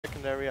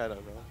legendary? I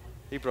don't know.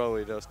 He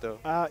probably does though.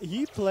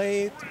 He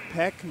played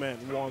Pac-Man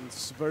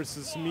once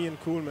versus me and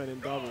Coolman in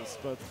doubles,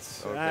 but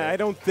Okay. I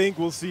don't think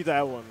we'll see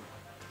that one.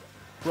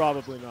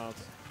 Probably not.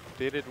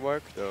 Did it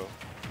work though?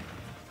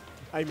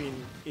 I mean,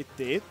 it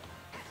did,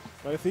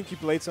 but I think he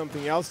played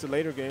something else the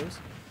later games.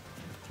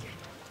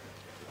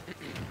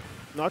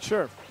 Not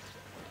sure.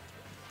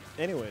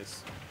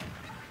 Anyways.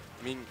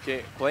 I mean,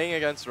 playing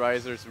against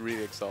Ryser is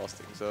really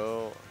exhausting,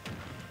 so...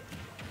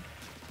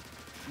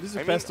 This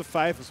is best of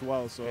 5 as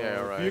well, so yeah,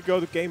 right. if you go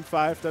to game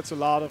 5, that's a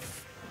lot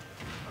of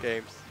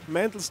games.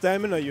 Mental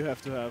stamina you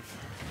have to have.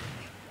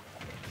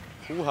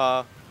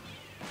 Hoo-ha.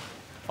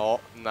 Oh,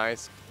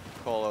 nice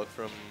call out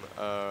from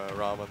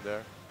Raaban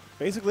there.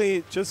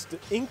 Basically, just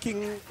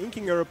inking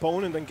your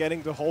opponent and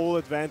getting the whole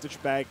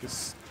advantage back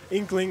is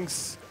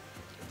Inkling's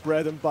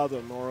bread and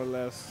butter, more or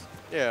less.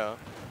 Yeah.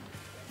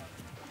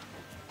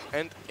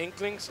 And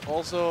Inkling's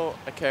also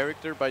a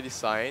character by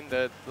design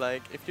that,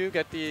 like, if you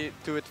get the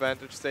 2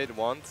 advantage state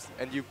once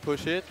and you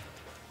push it,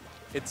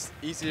 it's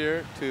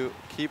easier to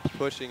keep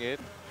pushing it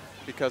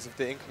because of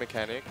the ink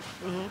mechanic.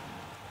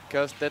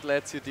 Because that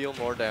lets you deal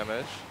more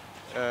damage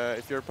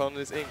if your opponent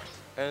is inked.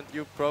 And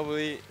you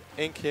probably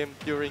ink him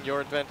during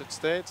your advantage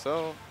state,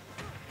 so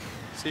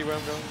see where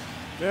I'm going?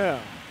 Yeah.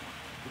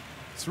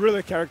 It's really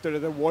a character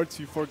that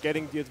awards you for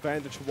getting the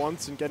advantage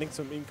once and getting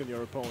some ink on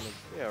your opponent.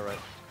 Yeah, right.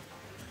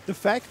 The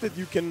fact that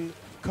you can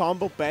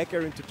combo back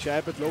air into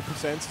jab at low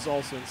percents is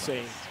also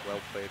insane.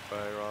 Well played by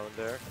Raaban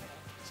there.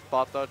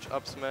 Spot dodge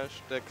up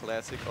smash, the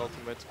classic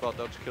ultimate spot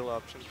dodge kill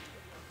option.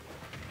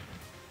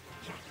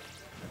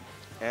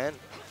 And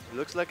it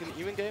looks like an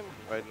even game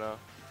right now.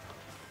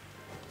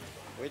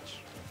 Which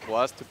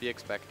was to be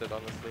expected,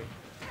 honestly.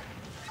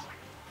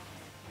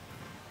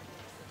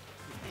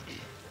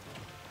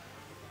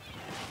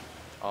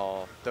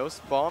 Oh, those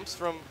bombs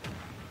from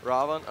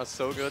Raaban are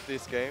so good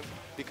this game.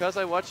 Because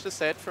I watched the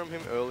set from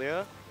him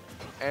earlier,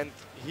 and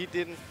he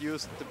didn't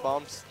use the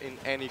bombs in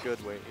any good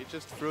way. He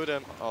just threw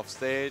them off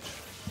stage,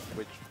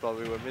 which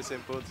probably were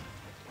misinputs,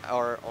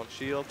 or on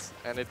shields,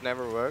 and it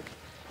never worked.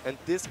 And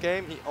this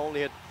game, he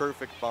only had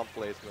perfect bomb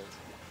placements.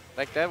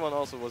 Like that one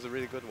also was a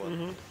really good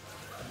one.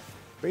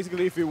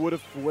 Basically, if he would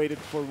have waited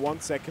for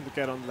 1 second to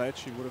get on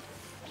ledge, he would have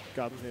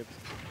gotten hit.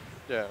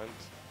 Yeah, and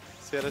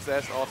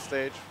CLSS off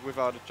stage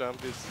without a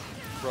jump is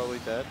probably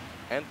dead.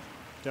 And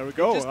there we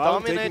go. He just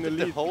dominated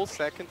the whole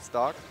second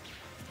stock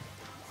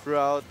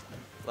throughout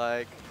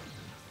like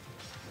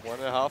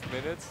 1.5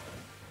 minutes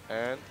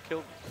and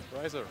killed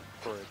Ryser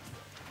for it.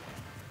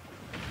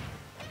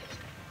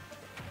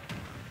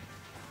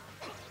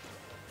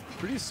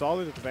 Pretty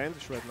solid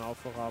advantage right now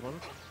for Raaban.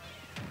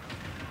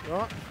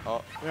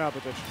 Oh. Yeah,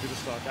 but that should be the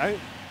stock.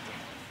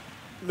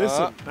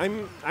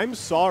 Listen, I'm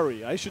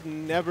sorry. I should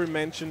never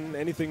mention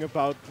anything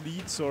about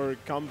leads or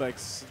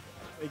comebacks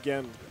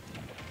again.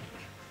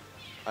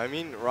 I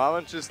mean,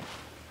 Raaban just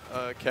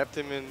kept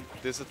him in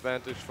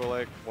disadvantage for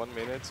like 1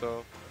 minute,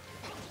 so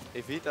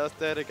if he does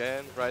that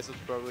again, Ryser's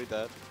probably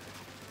dead.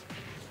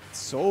 It's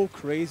so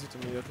crazy to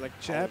me that like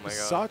jab is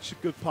such a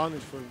good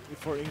punish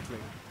for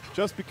Inkling,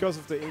 just because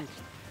of the ink.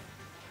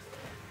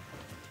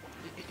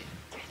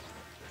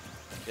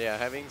 Yeah,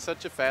 having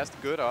such a fast,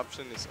 good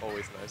option is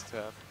always nice to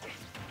have.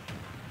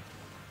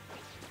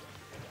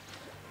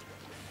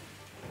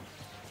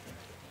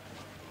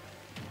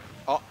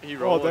 Oh, he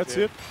rolled. Oh, that's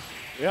it.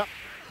 Yeah.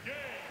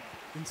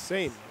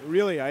 Insane.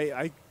 Really,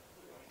 I'm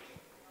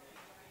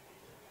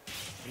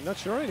not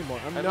sure anymore.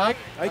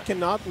 I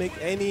cannot make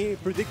any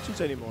predictions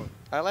anymore.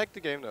 I like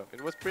the game though.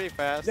 It was pretty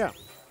fast. Yeah.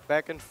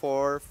 Back and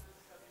forth.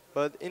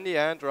 But in the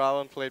end,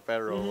 Raaban played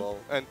better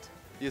overall. And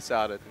you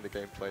saw that in the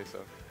gameplay, so.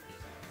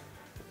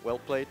 Well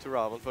played to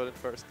Raaban for the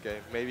first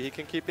game. Maybe he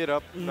can keep it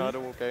up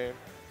another game.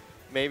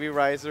 Maybe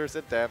Ryser's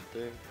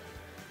adapting.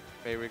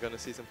 Maybe we're gonna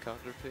see some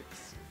counter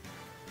picks.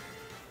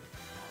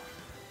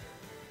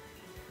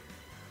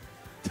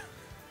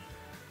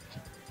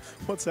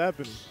 What's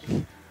happening?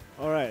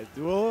 Alright,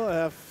 we'll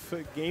have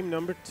game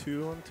number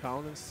 2 on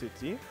Town and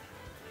City.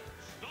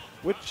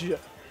 Which,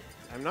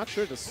 I'm not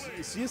sure, does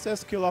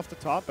CSS kill off the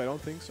top? I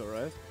don't think so,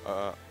 right?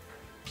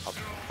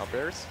 Up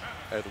airs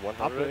at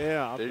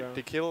 100.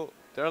 They kill,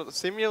 they're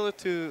similar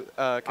to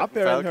up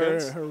air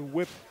and her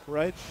whip,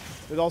 right?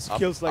 It also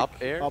kills like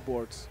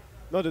upwards.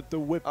 Not the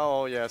whip.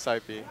 Oh yeah,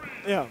 side B.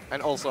 Yeah.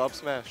 And also up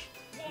smash.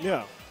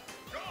 Yeah.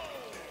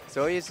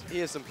 So he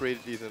has some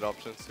pretty decent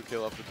options to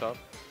kill off the top.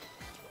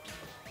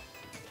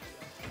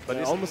 But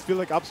I almost feel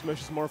like up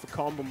smash is more of a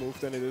combo move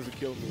than it is a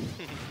kill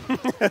move.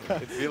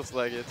 It feels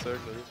like it,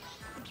 certainly.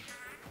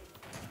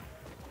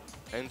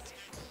 And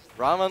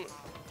Raaban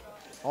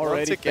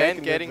once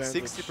again getting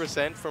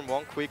 60% from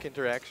one quick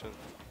interaction.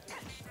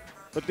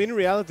 But in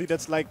reality,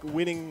 that's like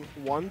winning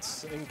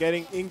once and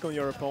getting ink on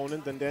your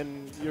opponent, and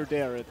then you're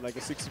there at like a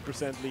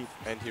 60% lead.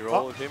 And he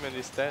rolled him and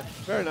he's dead.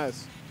 Very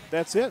nice.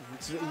 That's it.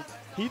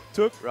 He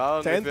took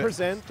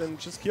 10% and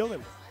just killed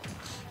him.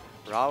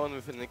 Raaban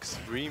with an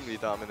extremely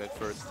dominant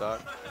first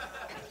stock.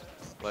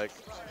 Like,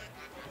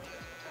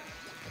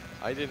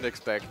 I didn't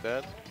expect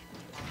that.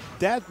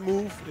 that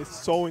move is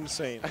so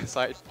insane.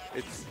 Side,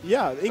 it's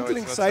Yeah, no,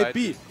 Inkling it's not side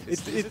B.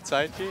 Is it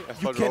side B? I You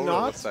thought roller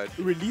cannot was side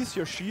B. release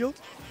your shield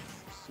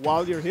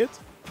while you're hit,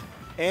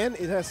 and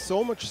it has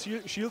so much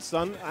shield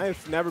stun.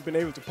 I've never been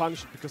able to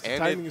punish it because the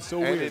timing is so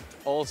and weird. it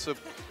also,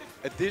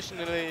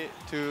 additionally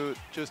to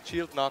just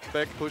shield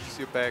knockback, pushes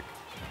you back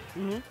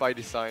by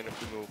design of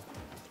the move.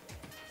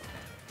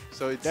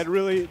 So it's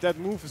That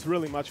move is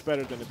really much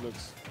better than it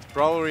looks.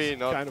 probably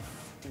not Kind of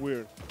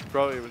weird.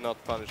 probably not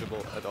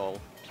punishable at all.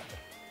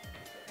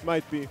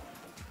 Might be.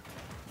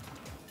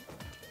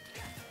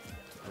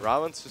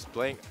 Raaban's just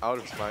playing out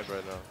of his mind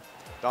right now.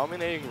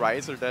 Dominating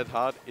Ryser that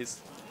hard is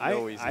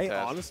no easy I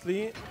task.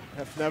 honestly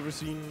have never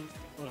seen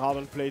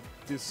Raaban play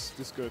this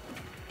good.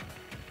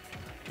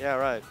 Yeah,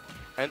 right.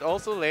 And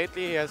also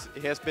lately he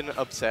has been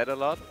upset a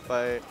lot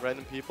by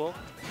random people.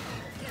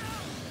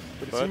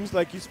 But it seems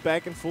like he's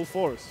back in full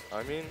force.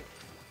 I mean,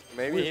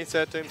 maybe he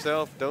said to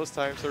himself, those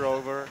times are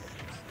over.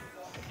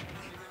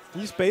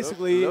 He's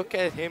basically Look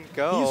at him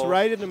go. he's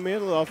right in the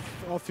middle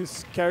of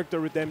his character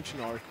redemption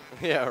arc.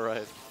 Yeah,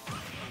 right.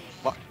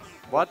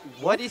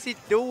 What is he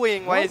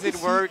doing? Why is it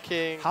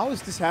working? How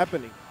is this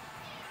happening?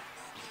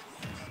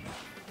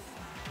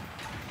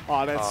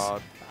 Oh,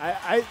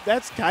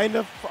 that's kind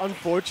of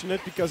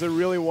unfortunate because I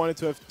really wanted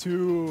to have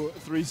 2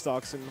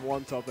 3-stocks in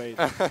one top 8.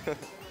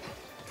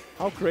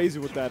 How crazy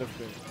would that have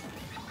been?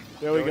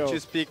 There we go. Don't you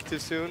speak too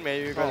soon.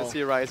 Maybe you're gonna see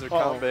Ryser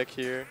come back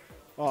here.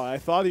 Oh, I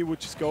thought he would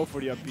just go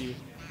for the up B.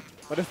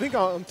 But I think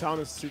on Town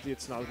and City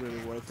it's not really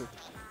worth it.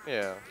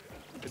 Yeah,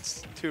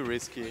 it's too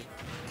risky.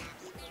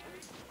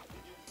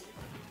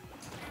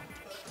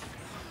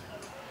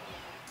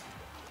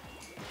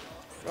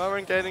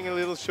 Raaban getting a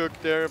little shook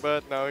there,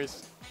 but now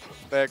he's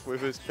back with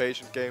his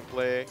patient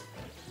gameplay.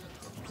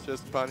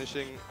 Just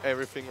punishing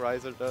everything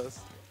Ryser does.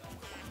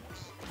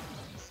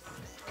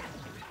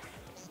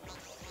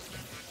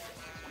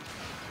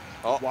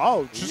 Oh,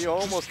 Wow, he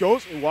almost just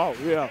goes. Wow,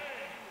 yeah.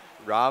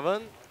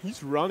 Raaban?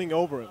 He's running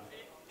over him.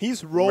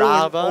 He's rolling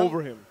Raaban?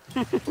 over him.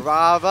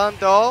 Raaban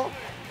though?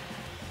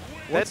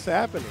 What's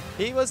happening?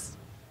 He was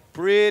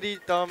pretty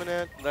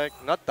dominant, like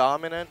not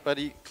dominant, but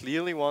he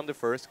clearly won the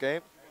first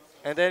game.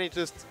 And then he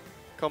just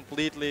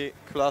completely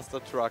cluster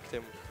trucked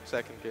him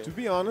second game. To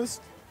be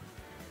honest,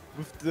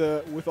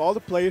 with all the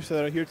players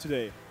that are here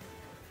today,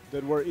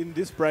 that were in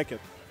this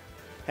bracket,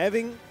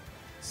 having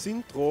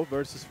Sintro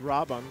versus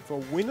Raaban for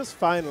winners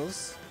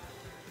finals,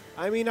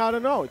 I mean, I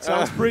don't know. It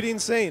sounds pretty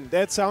insane.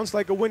 That sounds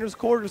like a winners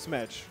quarters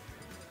match.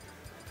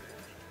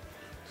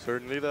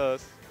 Certainly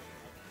does.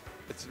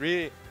 It's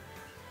really,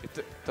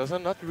 those are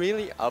not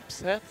really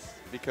upsets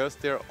because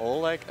they're all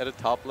like at a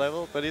top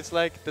level, but it's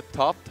like the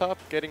top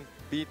getting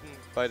beaten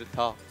by the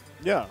top.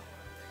 Yeah,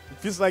 it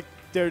feels like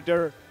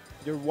they're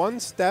one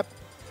step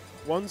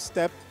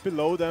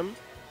below them.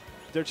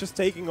 They're just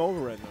taking over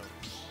right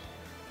now.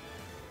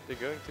 They're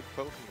going to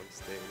Pokemon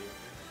Stadium.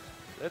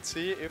 Let's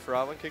see if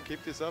Raaban can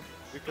keep this up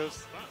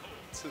because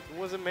it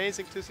was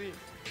amazing to see.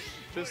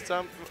 Just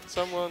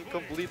someone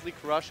completely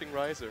crushing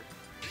Ryser.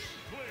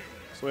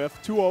 So we have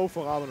 2-0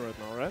 for Raaban right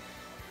now, right?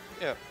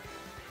 Yeah.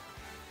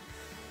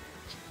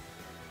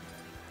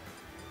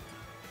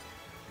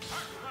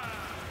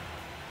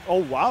 Oh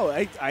wow,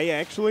 I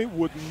actually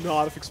would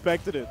not have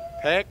expected it.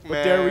 Pac-Man.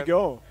 But there we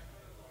go.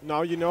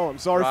 Now you know. I'm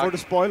sorry for the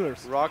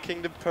spoilers.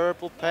 Rocking the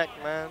purple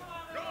Pac-Man.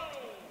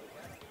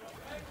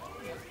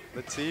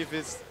 Let's see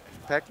if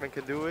Pac-Man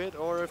can do it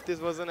or if this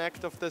was an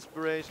act of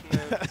desperation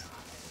and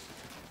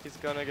he's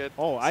gonna get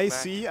I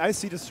smacked.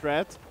 see the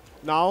strat.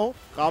 Now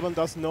Raaban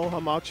doesn't know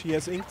how much he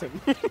has inked him.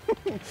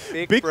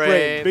 Big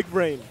brain. Big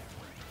brain.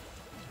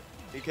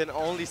 You can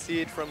only see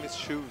it from his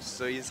shoes,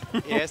 so he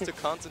has to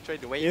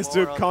concentrate way more. He has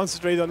to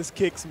concentrate on his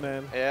kicks,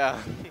 man.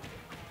 Yeah.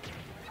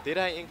 Did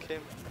I ink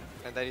him?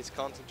 And then he's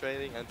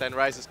concentrating, and then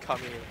Ryser's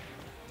coming in.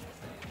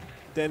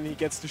 Then he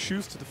gets the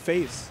shoes to the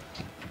face.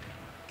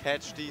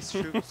 Catch these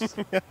shoes.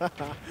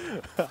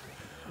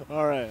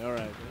 All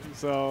right.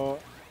 So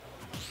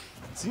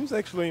it seems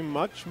actually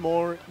much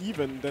more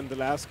even than the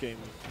last game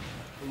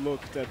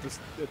looked at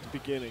the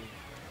beginning.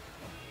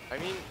 I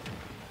mean,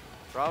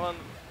 Raaban.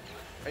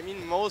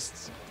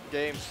 Most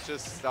games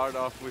just start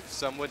off with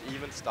somewhat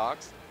even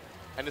stocks,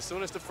 and as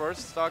soon as the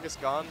first stock is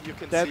gone, you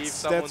can see if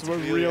someone's that's where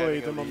really really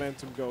having the a lead.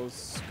 momentum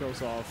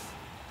goes off.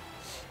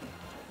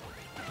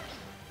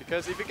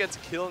 Because if he gets a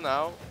kill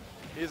now,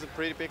 he has a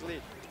pretty big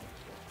lead.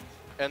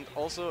 And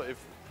also,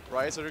 if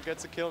Ryser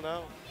gets a kill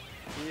now,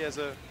 he has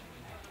a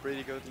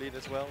pretty good lead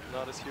as well,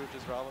 not as huge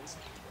as Raaban's.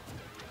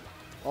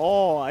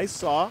 Oh, I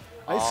saw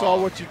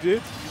what you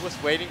did. He was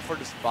waiting for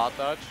the spot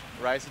dodge.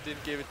 Ryser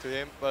didn't give it to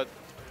him, but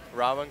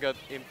Raaban got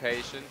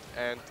impatient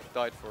and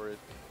died for it.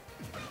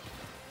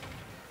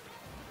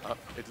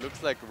 It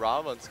looks like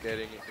Raaban's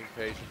getting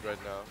impatient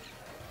right now.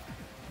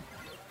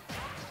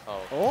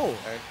 Oh,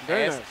 and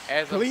very as, nice.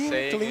 as I'm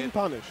saying Clean it,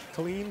 punish.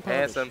 Clean punish.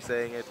 As I'm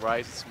saying it,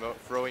 Ryser's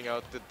throwing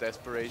out the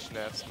desperation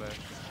F smash.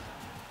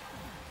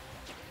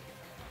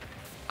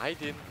 I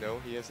didn't know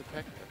he has a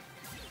Pac-Man.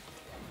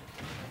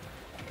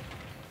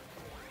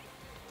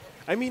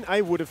 I mean,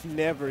 I would have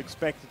never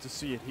expected to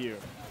see it here.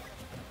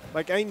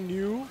 Like, I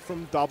knew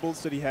from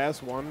doubles that he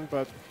has one,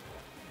 but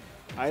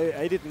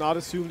I did not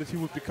assume that he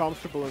would be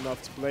comfortable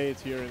enough to play it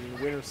here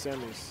in winner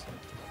semis.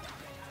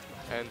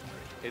 And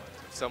it's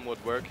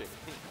somewhat working.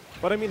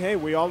 But I mean, hey,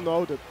 we all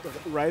know that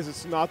Ryser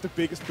is not the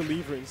biggest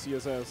believer in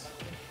CSS.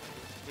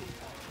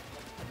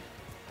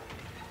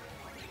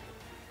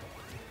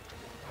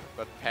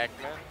 But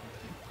Pac-Man?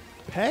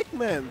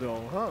 Pac-Man,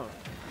 though, huh?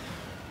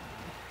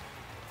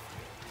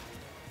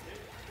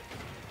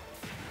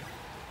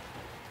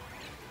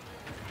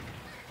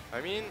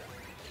 I mean,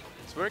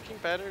 it's working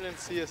better than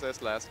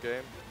CSS last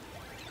game.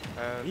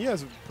 And He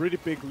has a pretty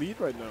big lead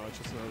right now, I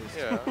just noticed.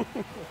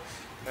 yeah.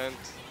 And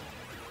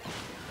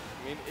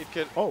I mean, it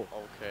can. Oh.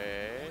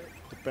 Okay.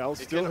 The bell It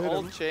still can hit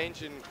all him.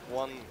 change in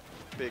one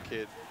big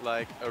hit,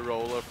 like a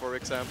roller, for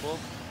example.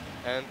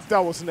 And That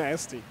was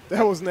nasty.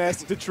 That was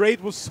nasty. The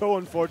trade was so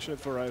unfortunate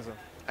for Ryser.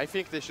 I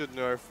think they should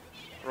nerf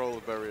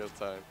roll burial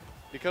time,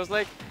 because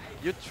like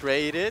you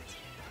trade it,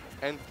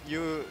 and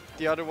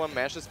the other one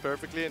mashes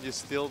perfectly, and you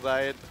still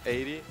die at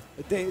 80.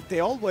 They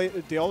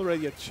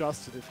already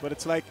adjusted it, but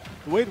it's like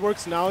the way it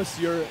works now is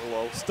you're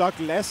Whoa. stuck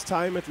less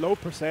time at low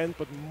percent,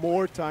 but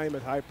more time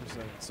at high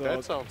percent. So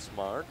That sounds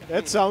smart.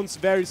 that sounds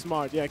very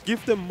smart. Yeah,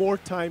 give them more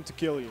time to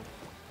kill you.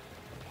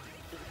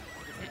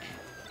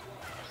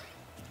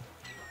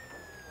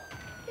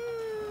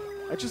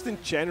 I just in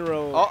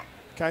general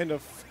kind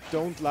of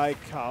don't like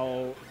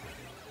how.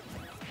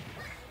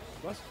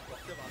 What?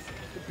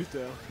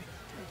 Bitte.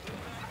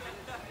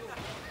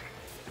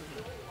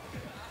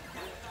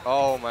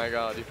 Oh my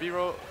god, if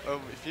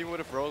he would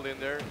have rolled in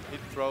there, he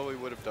probably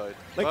would have died.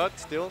 Like, but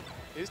still,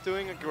 he's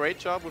doing a great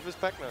job with his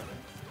Pac-Man.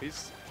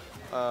 He's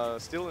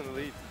still in the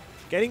lead.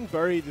 Getting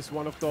buried is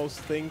one of those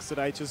things that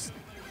I just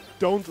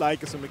don't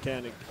like as a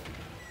mechanic.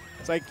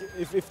 It's like,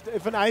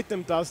 if an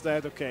item does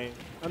that, okay,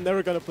 I'm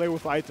never gonna play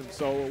with items,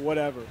 so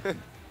whatever.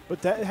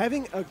 But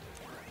having a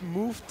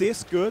move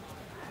this good,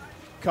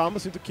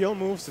 combos into kill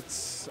moves,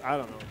 it's, I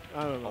don't know.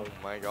 Oh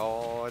my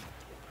god.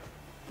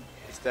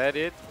 Is that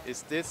it?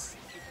 Is this?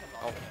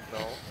 Oh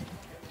no.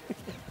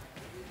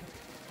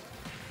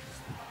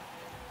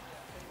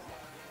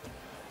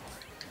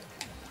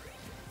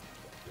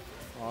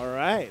 All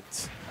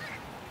right.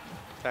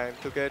 Time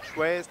to get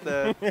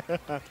wasted.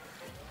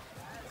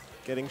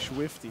 Getting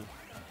swifty.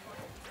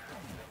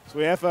 So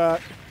we have a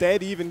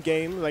dead even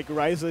game, like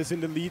Ryser is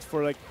in the lead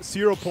for like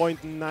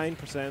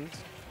 0.9%.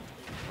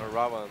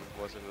 Raaban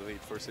was in the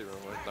lead for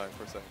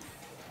 0.9%.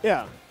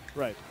 Yeah,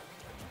 right.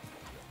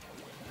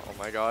 Oh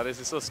my god, this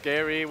is so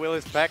scary. Will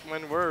his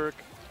Pac-Man work?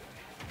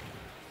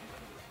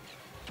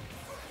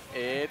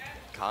 It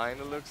kind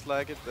of looks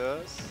like it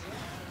does.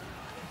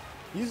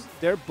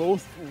 They're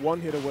both one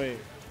hit away.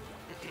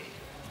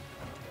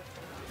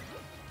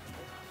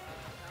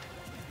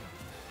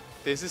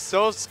 This is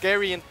so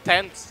scary and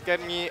tense.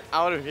 Get me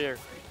out of here.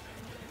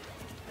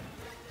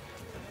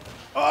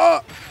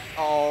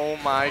 Oh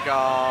my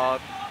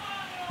god.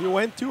 He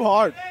went too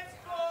hard.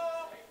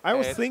 I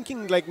was And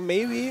thinking like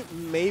maybe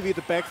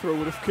the back throw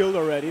would have killed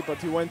already, but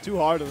he went too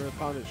hard on the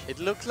punish. it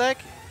looked like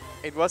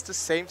it was the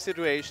same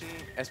situation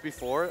as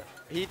before.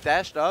 He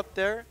dashed up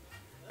there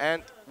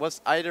and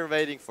was either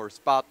waiting for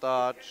spot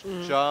dodge,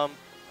 jump,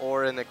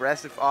 or an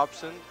aggressive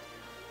option.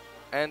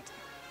 And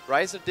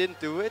Ryser didn't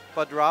do it,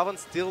 but Raaban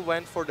still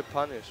went for the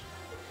punish.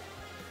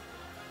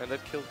 And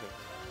that killed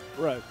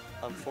him, Right.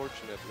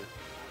 unfortunately.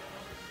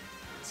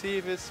 See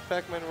if his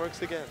Pac-Man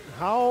works again.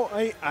 How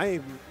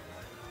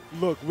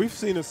look, we've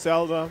seen a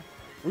Zelda,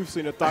 we've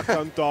seen a Duck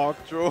Hunt Dog,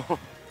 True.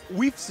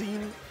 we've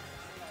seen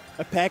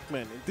a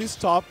Pac-Man in this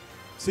top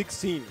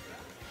 16.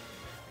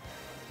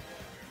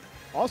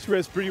 Austria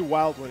is pretty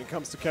wild when it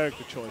comes to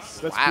character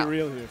choice. Let's be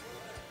real here.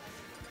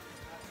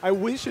 I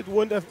wish it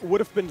would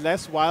have been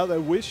less wild. I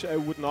wish I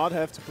would not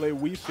have to play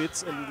Wii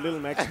Fits and Little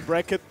Max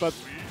bracket, but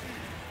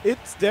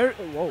it's there.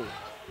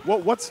 Whoa,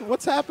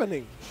 what's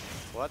happening?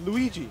 What?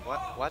 Luigi.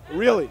 What?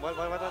 Really?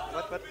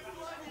 What?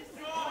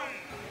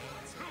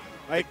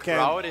 I The can't.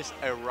 crowd is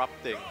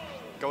erupting,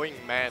 going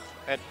mad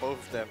at both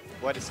of them.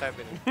 What is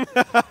happening?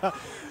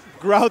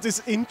 Crowd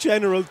is in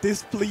general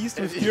displeased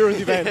with current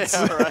events.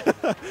 Yeah,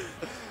 right.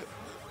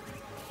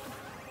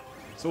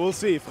 So we'll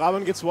see. If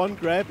Raaban gets one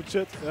grab, it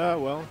should.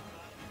 Well,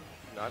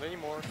 Not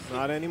anymore.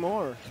 not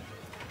anymore.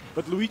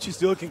 But Luigi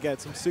still can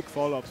get some sick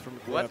follow-ups from the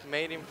grab. What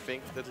made him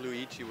think that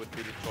Luigi would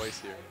be the choice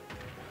here?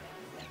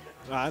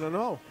 I don't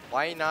know.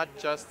 Why not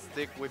just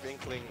stick with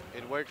Inkling?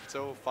 It worked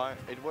so fine.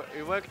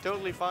 It worked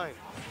totally fine.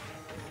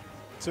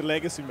 It's a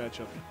legacy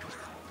matchup.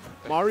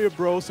 Mario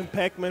Bros. And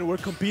Pac-Man were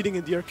competing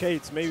in the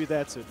arcades. Maybe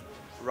that's it.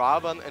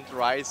 Raaban and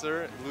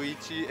Ryser,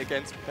 Luigi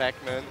against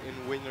Pac-Man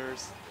in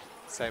winners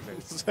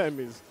semis.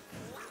 Semis.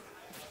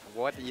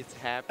 What is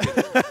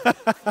happening?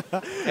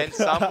 Can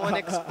someone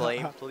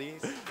explain,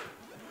 please?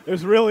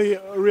 There's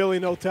really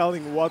no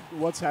telling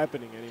what's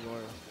happening anymore.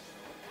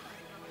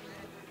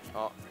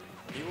 Oh,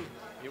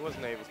 he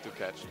wasn't able to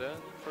catch that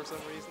for some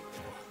reason.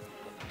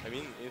 I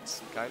mean,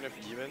 it's kind of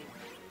even.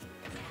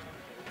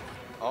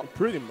 Oh,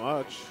 Pretty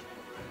much.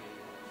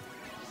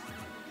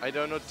 I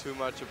don't know too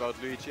much about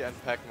Luigi and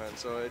Pac-Man,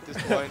 so at this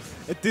point...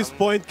 At this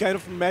point, kind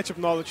of matchup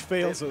knowledge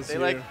fails us They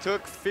here. like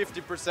took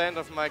 50%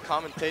 of my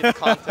commentated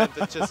content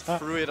and just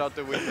threw it out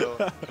the window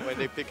when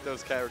they picked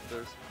those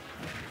characters.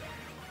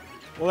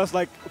 Well, that's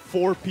like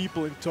 4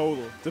 people in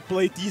total that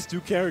play these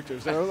 2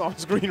 characters. They're on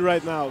screen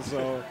right now,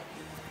 so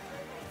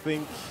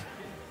think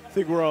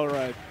we're all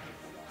right.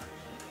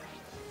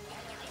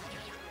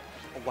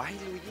 Why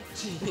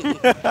Luigi?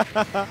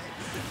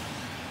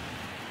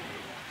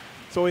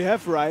 So we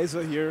have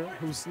Ryser here,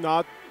 who's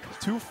not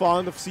too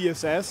fond of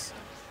CSS,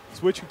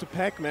 switching to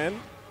Pac-Man.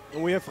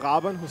 And we have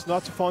Raaban, who's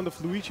not too fond of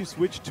Luigi,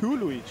 switch to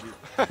Luigi.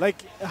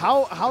 Like,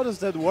 how does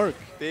that work?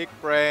 Big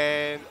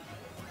brain.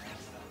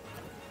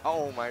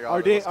 Oh my god.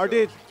 Are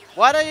they?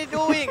 What are you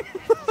doing?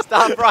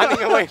 Stop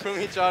running away from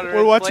each other.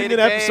 We're watching an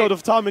episode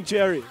of Tom and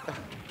Jerry.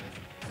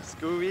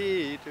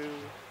 Scooby-Doo.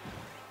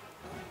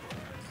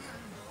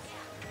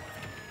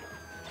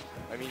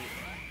 I mean...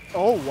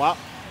 Oh, wow.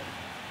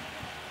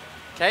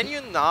 Can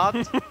you not?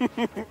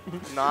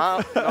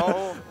 No,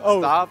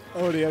 stop.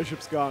 Oh, the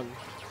airship's gone.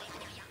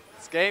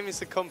 This game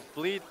is a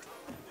complete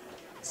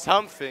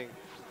something.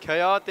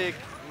 Chaotic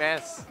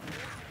mess.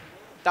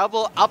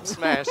 Double up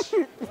smash.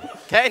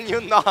 Can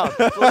you not,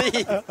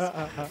 please?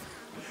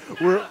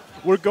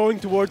 We're going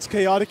towards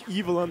chaotic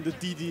evil on the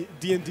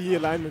D&D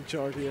alignment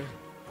chart here.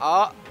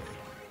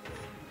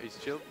 He's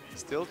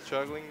still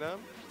juggling them.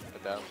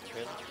 Down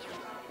him.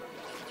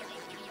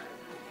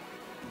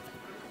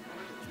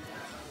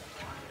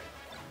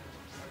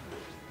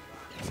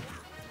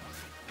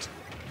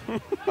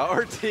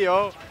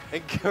 RTO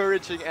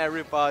encouraging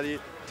everybody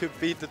to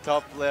beat the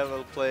top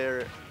level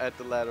player at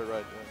the ladder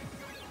right now.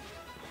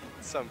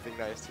 Something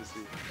nice to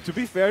see. To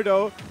be fair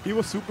though, he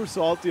was super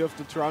salty of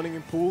the drowning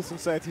in pools and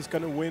said he's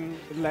gonna win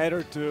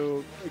ladder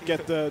to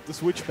get the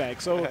switch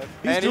back. So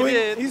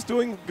he's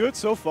doing good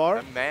so far.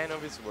 A man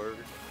of his word.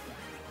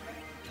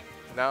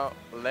 Now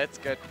let's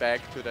get back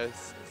to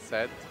this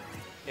set,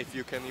 if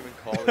you can even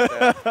call it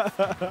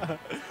that.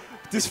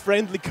 This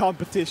friendly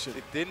competition.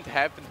 It didn't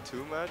happen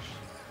too much.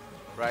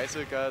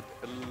 Ryser got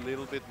a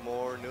little bit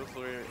more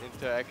nuclear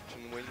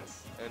interaction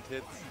wins and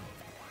hits,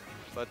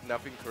 but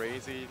nothing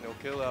crazy, no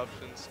kill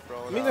options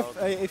thrown out.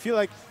 I feel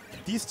like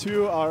these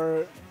 2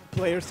 are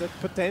players that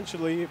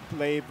potentially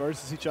play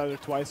versus each other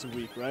twice a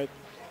week, right?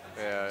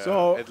 Yeah,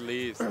 so at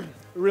least.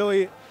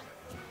 Really,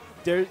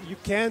 you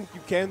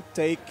can't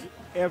take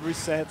every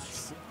set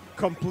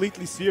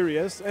completely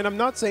serious. And I'm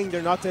not saying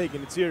they're not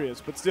taking it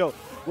serious, but still,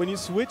 when you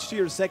switch to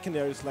your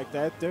secondaries like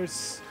that,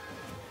 there's...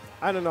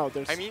 I don't know,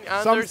 there's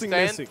something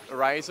missing.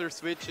 Ryser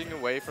switching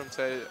away from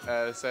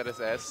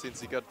ZSS since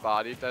he got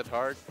bodied that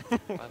hard.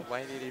 But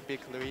why did he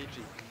pick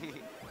Luigi?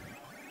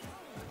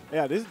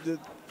 Yeah,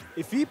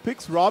 if he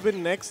picks Raaban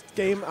next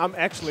game, I'm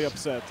actually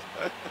upset.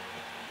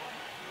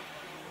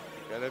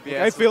 Gonna be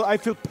I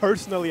feel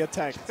personally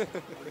attacked.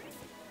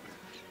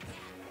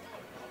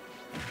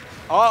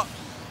 Oh!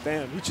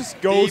 Damn, he just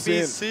goes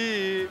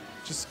BBC. in.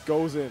 Just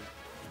goes in.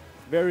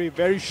 Very,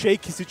 very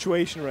shaky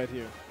situation right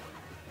here.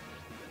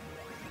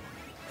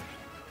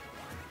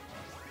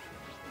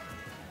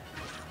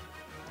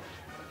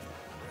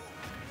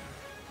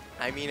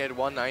 I mean, at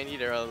 190,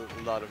 there are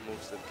a lot of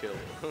moves that kill.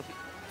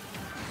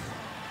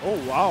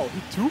 Oh, wow. He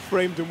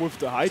 2-framed him with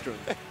the hydrant.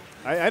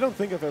 I don't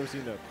think I've ever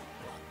seen that.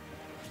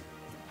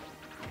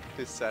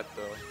 This set,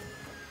 though.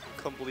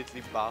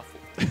 Completely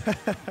baffled.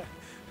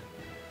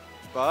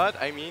 But,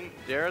 I mean,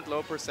 they're at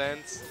low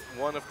percents.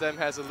 One of them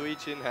has a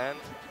Luigi in hand.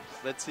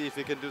 Let's see if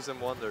he can do some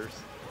wonders.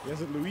 He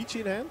has a Luigi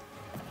in hand?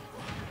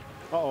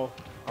 Uh-oh.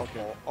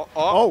 Okay.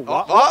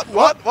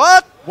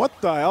 What?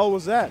 What the hell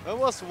was that? That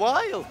was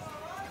wild.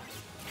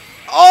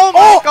 Oh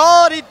my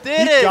god, he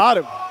did it! He got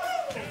him.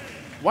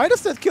 Why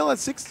does that kill at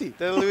 60?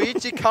 The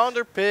Luigi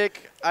counter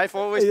pick. I've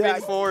always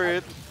been for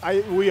it.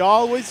 We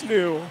always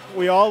knew.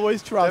 We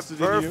always trusted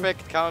the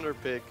perfect counter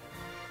pick.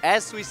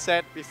 As we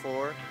said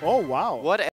before. Oh, wow. What